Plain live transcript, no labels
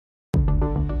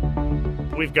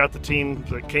we've got the team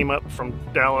that came up from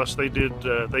Dallas. They did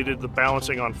the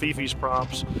balancing on Fifi's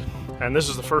props, and this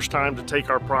is the first time to take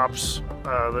our props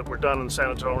that were done in San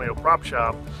Antonio prop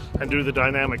shop and do the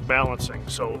dynamic balancing.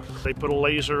 So they put a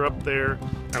laser up there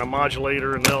and a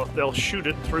modulator, and they'll shoot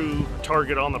it through a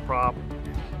target on the prop.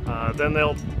 Then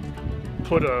they'll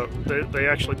put they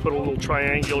actually put a little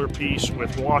triangular piece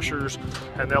with washers,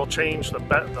 and they'll change the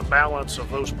balance of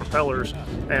those propellers,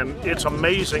 and it's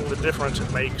amazing the difference it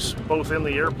makes both in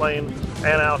the airplane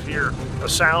and out here. The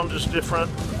sound is different,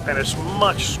 and it's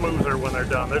much smoother when they're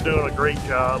done. They're doing a great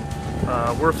job.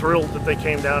 We're thrilled that they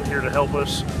came down here to help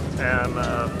us, and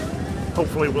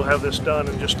hopefully we'll have this done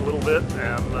in just a little bit,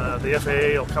 and the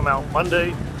FAA will come out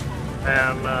Monday,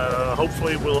 and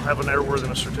hopefully we'll have an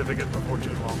airworthiness certificate before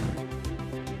too long.